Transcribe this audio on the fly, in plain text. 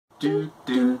do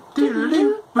do do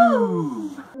do boo.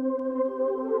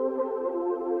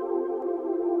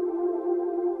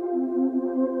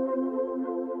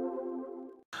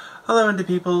 Hello indie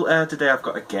people, today I've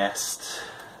got a guest,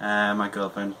 my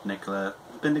girlfriend Nicola.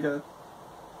 Been together?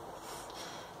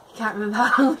 You can't remember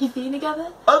how long we've been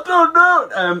together? I don't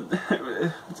know!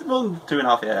 It's more than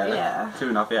 2.5 years. Yeah.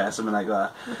 2.5 years, something like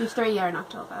that. It'll be 3 years in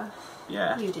October.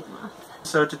 Yeah. You did math.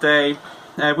 So today,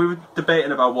 we were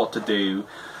debating about what to do,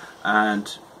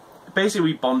 and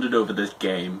basically we bonded over this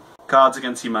game, Cards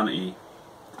Against Humanity.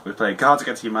 We played Cards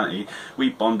Against Humanity, we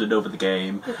bonded over the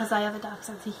game. Because I have a dark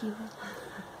sense of humour.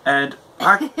 And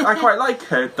I quite like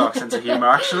her dark sense of humour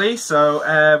actually, so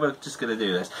we're just going to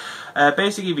do this.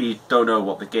 Basically, if you don't know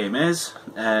what the game is,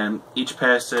 each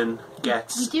person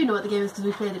gets... You do know what the game is because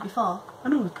we played it before. I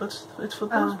know, but it's for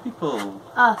those people.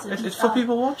 Oh, so it's for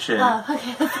people watching. Oh,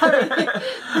 okay, sorry.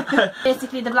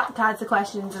 Basically, the black cards are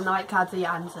questions and the white cards are your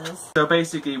answers. So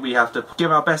basically, we have to give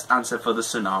our best answer for the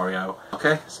scenario.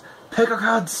 Okay? Pick our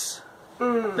cards!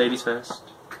 Ladies first.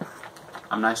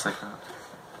 I'm nice like that.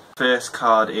 First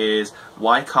card is,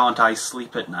 why can't I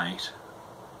sleep at night?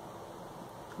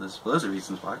 There's loads of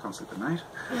reasons why I can't sleep at night,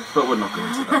 but we're not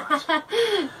going to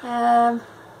that.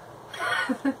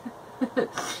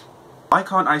 Why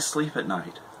can't I sleep at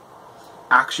night?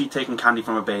 Actually taking candy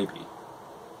from a baby.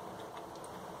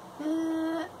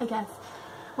 I guess.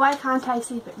 Why can't I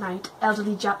sleep at night?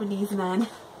 Elderly Japanese men.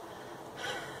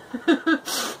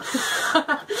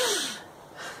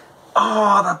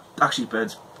 Oh, that actually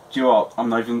burns. Do you know what? I'm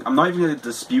not even going to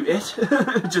dispute it.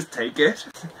 Just take it.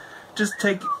 Just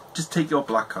take your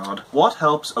black card. What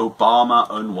helps Obama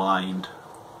unwind?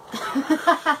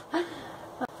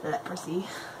 Leprosy.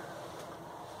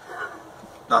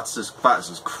 That is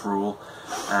just cruel.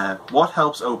 What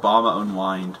helps Obama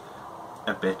unwind?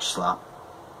 A bitch slap.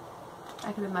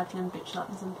 I can imagine him bitch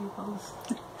slapping some people.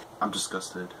 I'm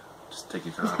disgusted. Just take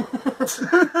your card.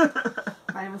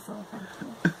 I was so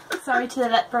offensive. Sorry to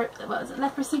the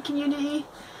leprosy community.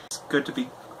 It's good to be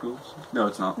cruel. No,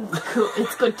 it's not.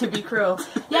 It's good to be cruel.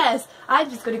 Yes,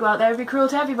 I'm just going to go out there and be cruel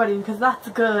to everybody because that's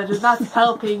good and that's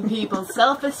helping people's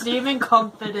self-esteem and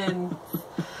confidence.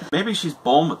 Maybe she's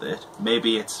born with it.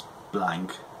 Maybe it's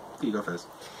blank. You go first.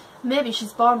 Maybe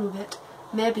she's born with it.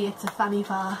 Maybe it's a fanny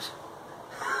fart.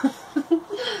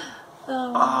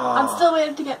 I'm still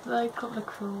waiting to get the couple of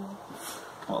cruel.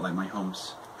 What, like my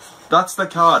humps? That's the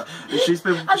card. She's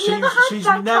never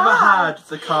had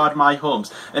the card my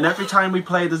humps, and every time we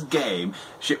play this game,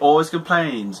 she always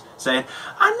complains, saying,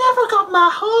 "I never got my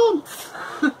humps."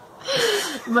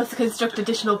 Must construct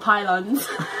additional pylons.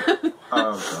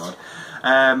 Oh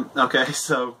god. Okay,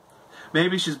 so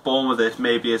maybe she's born with it.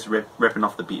 Maybe it's ripping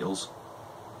off the Beatles.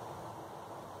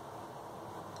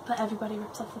 But everybody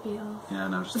rips off the Beatles. Yeah,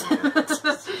 no, just.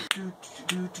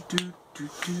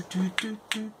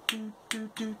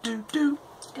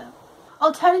 Go.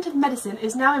 Alternative medicine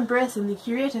is now embracing the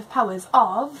curative powers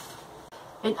of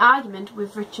an argument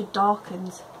with Richard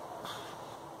Dawkins.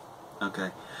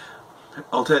 Okay.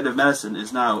 Alternative medicine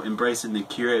is now embracing the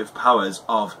curative powers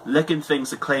of licking things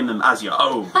to claim them as your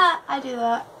own. I do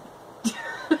that.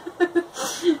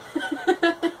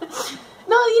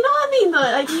 No, you know what I mean though.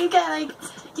 Like you get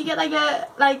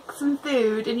some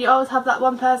food, and you always have that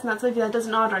one person that's with you that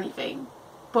doesn't order anything,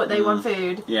 but they want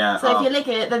food. Yeah. So if you lick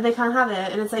it, then they can't have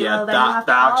it, and it's like, yeah, well, they have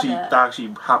to order. That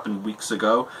actually happened weeks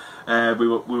ago. We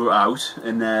were out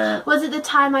and was it the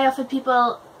time I offered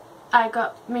people? I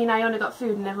only got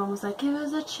food, and everyone was like, "Give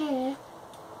us a chip."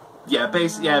 Yeah,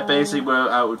 basically we're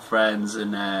out with friends,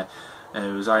 and it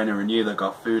was Ina and you that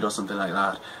got food or something like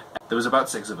that. There was about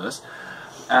 6 of us,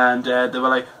 and they were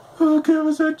like, "Oh, give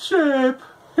us a chip,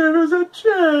 give us a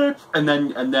chip," and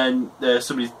then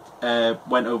somebody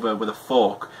went over with a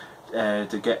fork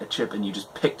to get a chip, and you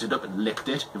just picked it up and licked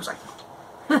it. It was like,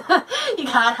 you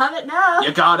can't have it now.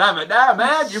 You can't have it now,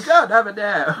 man. You can't have it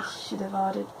now. Should have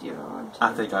ordered your own.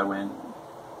 I think I win.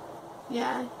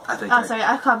 Yeah. I think. Oh, sorry,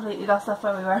 I completely lost off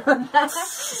where we were on that.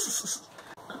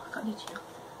 Oh, I got you.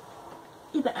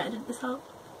 You better edit this out.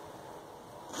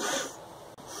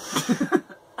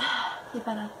 You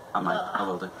better. I might. I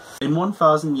will do. In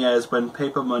 1,000 years, when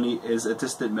paper money is a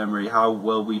distant memory, how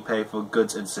will we pay for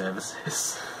goods and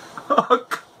services?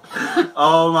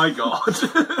 Oh my god.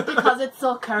 Because it's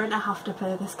so current, I have to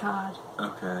play this card.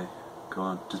 Okay, go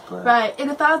on, just play. Right, in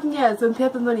 1,000 years, when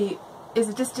paper money is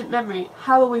a distant memory,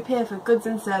 how will we pay for goods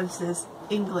and services?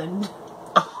 England.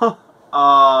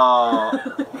 Oh.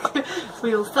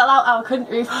 We will sell out our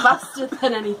country faster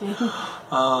than anything.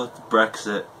 Oh,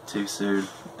 Brexit, too soon.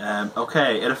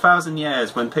 Okay, in 1,000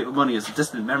 years, when paper money is a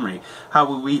distant memory, how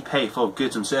will we pay for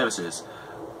goods and services?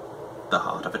 the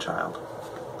heart of a child.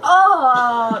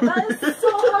 Oh, that is so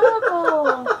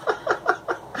horrible.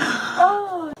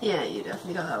 Oh, yeah, you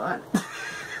definitely got that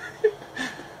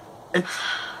one.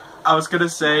 I was gonna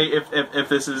say, if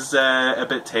this is a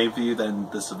bit tame for you, then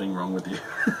there's something wrong with you.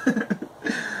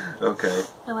 Okay.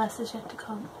 The worst is yet to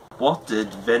come. What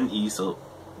did Vin Diesel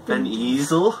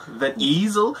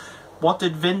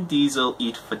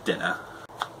eat for dinner?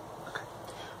 Okay.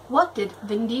 What did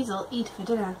Vin Diesel eat for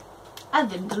dinner? A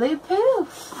vindaloo poo.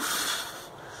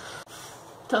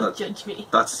 Don't judge me.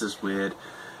 That's just weird.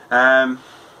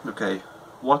 Okay.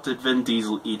 What did Vin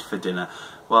Diesel eat for dinner?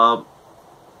 Well,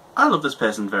 I love this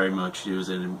person very much. She was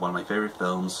in one of my favourite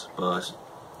films, but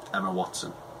Emma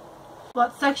Watson.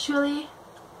 What sexually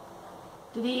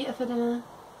did he eat for dinner?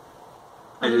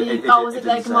 Or was it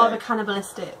like more of a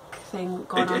cannibalistic thing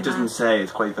going on? It doesn't say,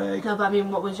 it's quite vague. No, but I mean,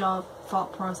 what was your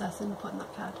thought process in putting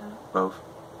that card down? Both.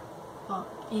 What?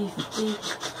 He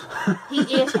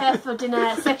ate her for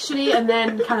dinner sexually and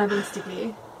then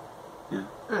cannibalistically? Yeah.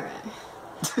 Alright.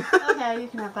 Okay, you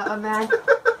can have that one then.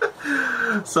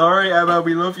 Sorry, Emma,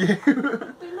 we love you. We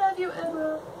love you,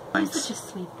 Emma. Thanks. You're such a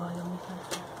sweet boy on my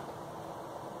first day.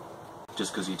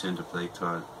 Just because you turned up late to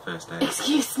our first day.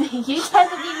 Excuse me, you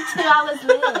turned up even 2 hours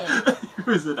late. It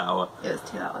was an hour. It was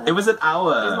 2 hours. It was an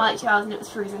hour. It was like 2 hours and it was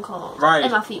freezing cold. Right.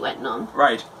 And my feet went numb.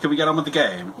 Right, can we get on with the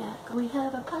game? Yeah. We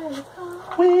have a pile of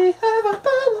cards. We have a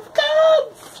pile of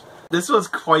cards! This was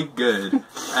quite good.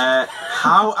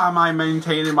 How am I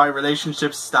maintaining my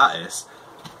relationship status?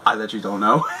 I literally don't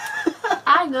know.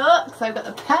 I know, because I've got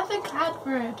the perfect card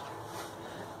for it.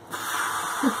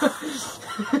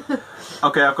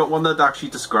 Okay, I've got one that actually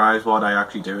describes what I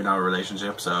actually do in our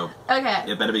relationship, so Okay.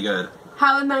 it better be good.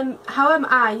 How am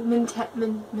I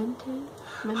maintaining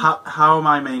How am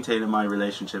I maintaining my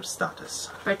relationship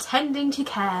status? pretending to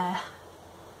care?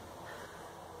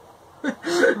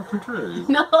 True.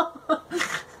 No.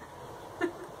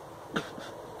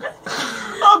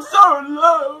 I'm so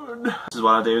alone! This is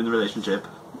what I do in the relationship.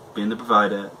 Being the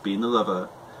provider, being the lover.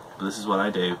 But this is what I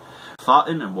do.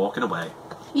 Farting and walking away.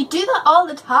 You do that all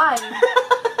the time.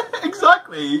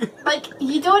 Exactly! Like,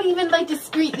 you don't even, like,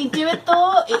 discreetly do it,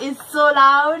 though. It is so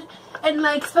loud. And,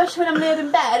 like, especially when I'm laid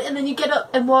in bed, and then you get up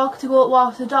and walk to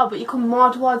the dog, but you come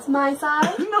more towards my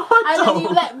side. No, I and don't! then you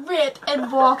let rip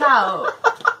and walk out.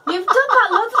 You've done that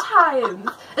lots of times.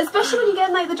 Especially when you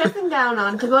get, like, the dressing gown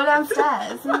on to go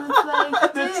downstairs. And it's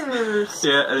like, dude.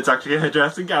 Yeah, and it's actually a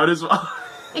dressing gown as well.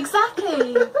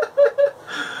 Exactly.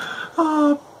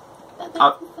 Oh, That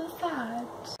makes me so sad.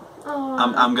 Oh.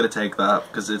 I'm gonna take that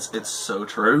because it's so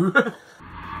true.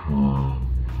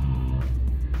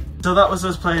 So that was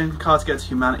us playing Cards Against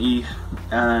Humanity,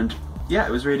 and yeah,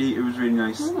 it was really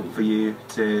nice for you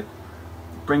to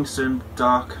bring some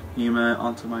dark humour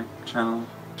onto my channel.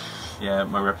 Yeah,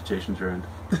 my reputation's ruined.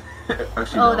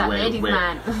 Actually, Oh, no, that wait, ladies' wait.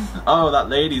 man. Oh, that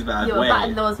ladies' man. You were wait.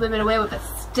 batting those women away with a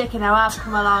stick and now I've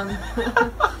come along.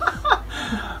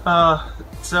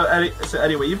 So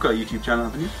anyway, you've got a YouTube channel,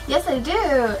 haven't you? Yes, I do.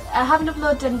 I haven't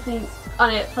uploaded anything on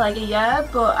it for like a year,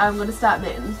 but I'm going to start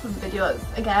making some videos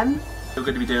again. You're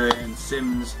going to be doing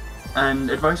Sims and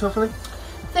advice, hopefully?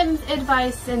 Sims,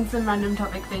 advice, and some random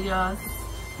topic videos.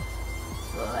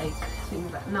 So like things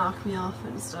that knock me off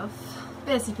and stuff.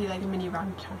 Basically like a mini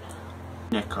rant.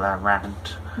 Nicola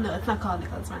rant. No, it's not called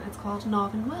Nicola's Rant, it's called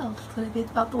Northern World. It's going to be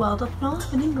about the world up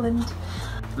north in England.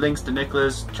 Links to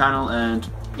Nicola's channel and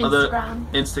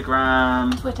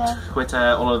Instagram,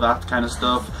 Twitter, all of that kind of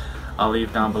stuff I'll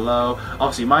leave down below.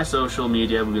 Obviously my social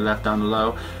media will be left down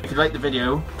below. If you like the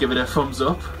video, give it a thumbs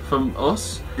up from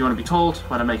us. If you want to be told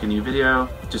when I make a new video,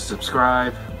 just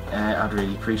subscribe. I'd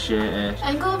really appreciate it.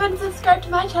 And go over and subscribe to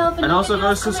my channel for and new also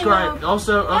go videos subscribe. coming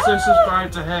Also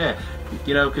subscribe to her.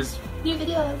 You know, because new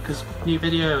videos. new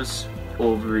videos.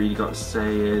 All we really got to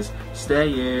say is stay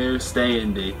you, stay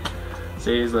indie.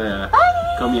 See you later.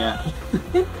 Bye. Come here.